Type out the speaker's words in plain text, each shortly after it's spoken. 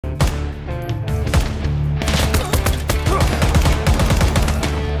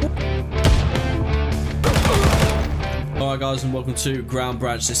guys, and welcome to Ground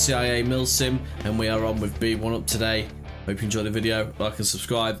Branch, the CIA Milsim, and we are on with B1 up today. Hope you enjoyed the video, like and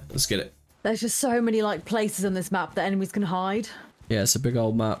subscribe. Let's get it. There's just so many like places on this map that enemies can hide. Yeah, it's a big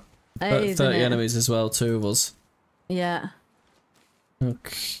old map. It is, 30 isn't it? enemies as well, 2 of us. Yeah.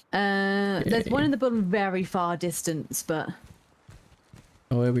 Okay. There's one in the building very far distance, but...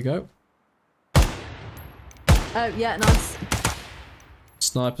 Oh, here we go. Oh, yeah, nice.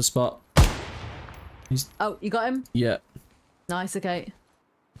 Sniper spot. Oh, you got him? Yeah. Nice, okay.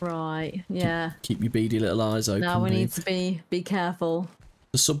 Right, yeah. Keep your beady little eyes open. Now we need to be careful.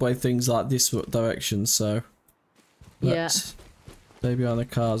 The subway thing's like this direction, so... Let's stay behind the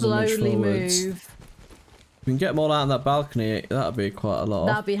cars and move forwards. Move. If we can get them all out on that balcony, that'd be quite a lot.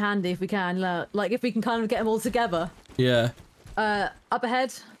 That'd be handy if we can. Like, if we can kind of get them all together. Yeah. Up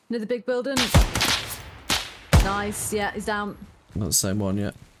ahead, near the big building. Nice, yeah, he's down. Not the same one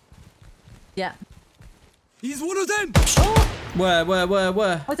yet. Yeah. He's one of them! Oh! Where? I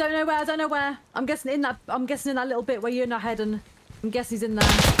don't know where. I'm guessing in that little bit where you're in our head, and I'm guessing he's in there.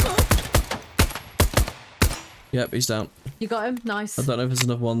 Yep, he's down. You got him? Nice. I don't know if there's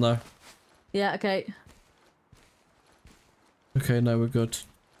another one though. Yeah, okay. Okay, no, we're good.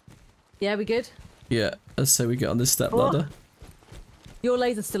 Yeah, we good? Yeah, let's say we get on this step ladder. Your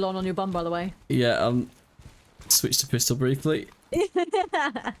laser's still on your bum, by the way. Yeah, switch to pistol briefly.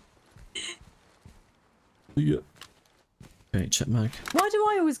 Yeah. Okay, check mag. Why do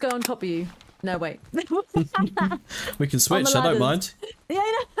I always go on top of you? No, wait. We can switch, I don't mind. Yeah,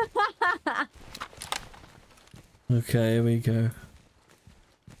 Okay, here we go.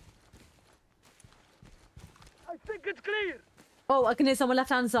 I think it's clear! Oh, I can hear someone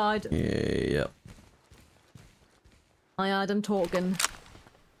left-hand side. Yeah. I heard him talking.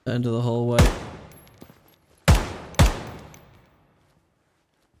 End of the hallway.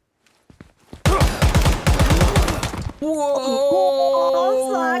 Whoa!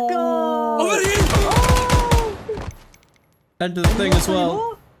 Oh, Over here! oh! End of the thing as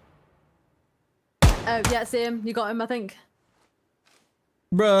well. Oh, yeah, see him. You got him, I think.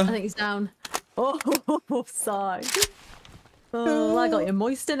 Bruh. I think he's down. Oh, sigh. Oh, I got you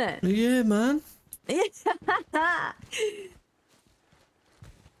moist in it. Yeah, man.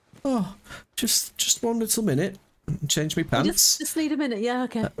 Oh, just one little minute. Change me pants. Just need a minute, yeah,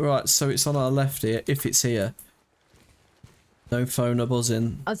 okay. Right, so it's on our left here, if it's here. No phone or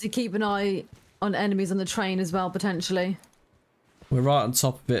buzzing. As you keep an eye on enemies on the train as well, potentially. We're right on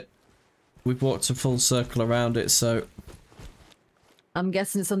top of it. We've walked a full circle around it, so... I'm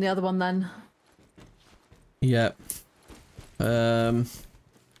guessing it's on the other one then. Yeah.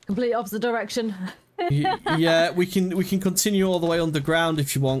 Complete opposite direction. Yeah, we can continue all the way underground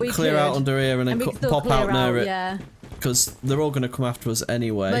if you want. We clear could. out under here and then pop out near it. Yeah. Because they're all going to come after us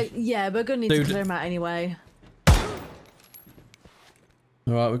anyway. But yeah, we're going to need to clear them out anyway.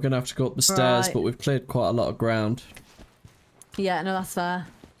 Alright, we're going to have to go up the stairs, Right. but we've cleared quite a lot of ground. Yeah, no, that's fair.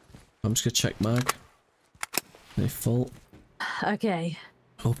 I'm just going to check mag. They full. Okay.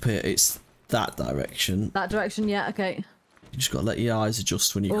 Up here, it's that direction. That direction, yeah, okay. You just got to let your eyes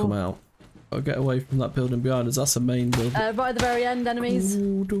adjust when you come out. I'll get away from that building behind us. That's a main building. Right at the very end, enemies.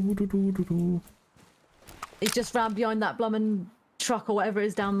 He's just round behind that blummin' truck or whatever it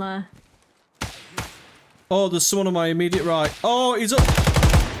is down there. Oh, there's someone on my immediate right. Oh, he's up.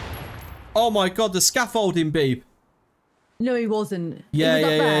 Oh my god, the scaffolding, babe. No, he wasn't. Yeah, He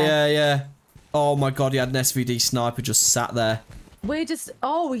was up there. yeah. Oh my god, he had an SVD sniper just sat there. We're just...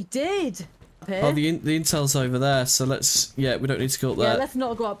 Oh, we did. Up here. Oh, the intel's over there, so let's... Yeah, we don't need to go up there. Yeah, let's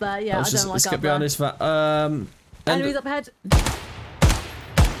not go up there. Yeah, I don't like let's up get behind there. this van. Enemies up ahead.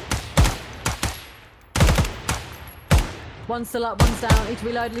 One's still up, one's down. Need to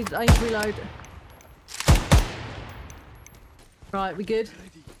reload, need to reload. Right, we good?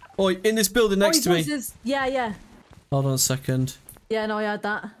 Oh, in this building next to me. Voices. Yeah. Hold on a second. Yeah, no, I heard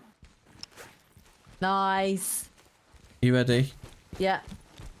that. Nice. You ready? Yeah.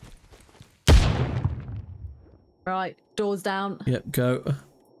 Right, doors down. Yep, go.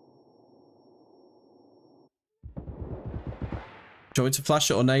 Do you want me to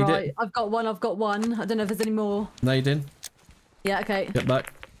flash it or nade Right, it? I've got one. I don't know if there's any more. Nading. Yeah, okay. Get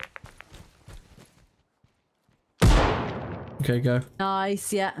back. Okay, go.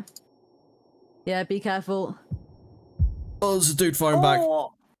 Nice, yeah. Yeah, be careful. Oh, there's a dude firing back.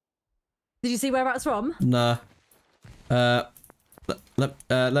 Did you see where that's from? Nah.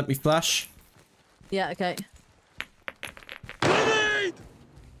 Let me flash. Yeah, okay. Grenade!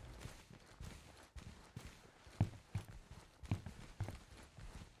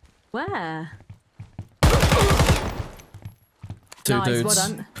 Where? Two nice, dudes. well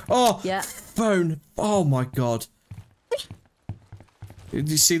done. Oh, Yeah. phone. Oh my god. Did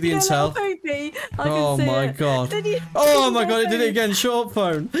you see the You intel? little poopy. I Oh can see my it. god. Did you? Oh my god, it did it again. Short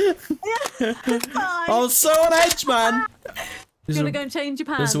phone. I was so on edge, man. You want to go and change your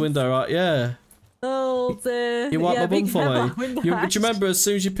pants? There's a window, right? Yeah. Oh dear. You wipe yeah, my bum be for careful, me. window Do you hatch. remember as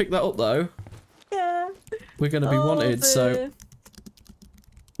soon as you pick that up though, Yeah. we're going to be wanted, so...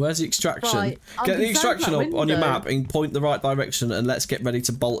 Where's the extraction? Right, I'm Get the concerned extraction about up on your window. map and point the right direction and let's get ready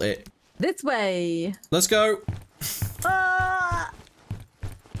to bolt it. This way. Let's go. Ah!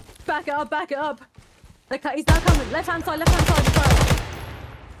 Back it up, back it up. Okay, he's now coming. Left hand side, right.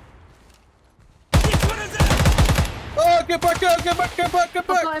 Oh, get back up, get back, get back, get I've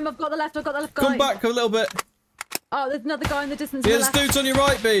back. got him, I've got the left guy. Come back a little bit. Oh, there's another guy in the distance. Yeah, to the there's left. dudes on your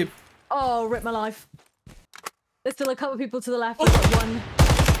right, babe. Oh, rip my life. There's still a couple of people to the left. I've got one.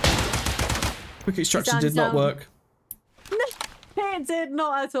 Quick extraction down, did not down. work. It did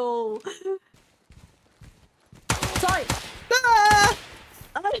not at all. Sorry. Ah!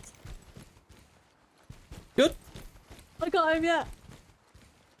 Good. I got him, yeah.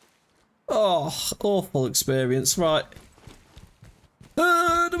 Oh, awful experience. Right.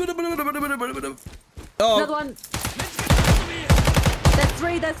 Oh. Another one.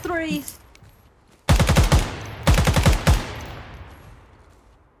 There's three.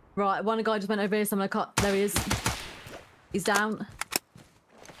 Right, one guy just went over here, so I'm gonna cut. There he is. He's down.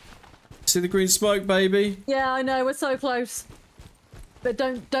 See the green smoke, baby? Yeah, I know, we're so close. But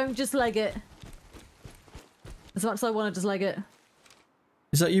don't just leg it. As much as I want to just leg it.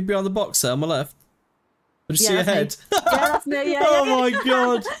 Is that you behind the box there on my left? I just see your head. Me. Yeah, that's me, yeah. Oh yeah. my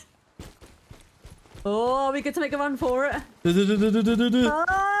god. Oh, are we good to make a run for it?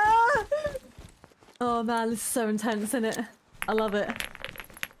 Ah! Oh man, this is so intense, isn't it? I love it.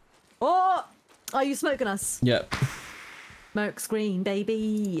 Oh! Are you smoking us? Yep. Smoke screen,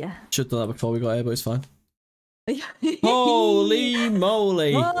 baby. Should have done that before we got here, but it's fine. Holy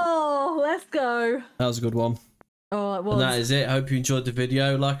moly. Oh, let's go. That was a good one. Oh, it was. And that is it. Hope you enjoyed the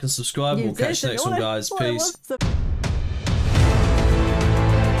video. Like and subscribe. We'll catch you next one, guys. Peace.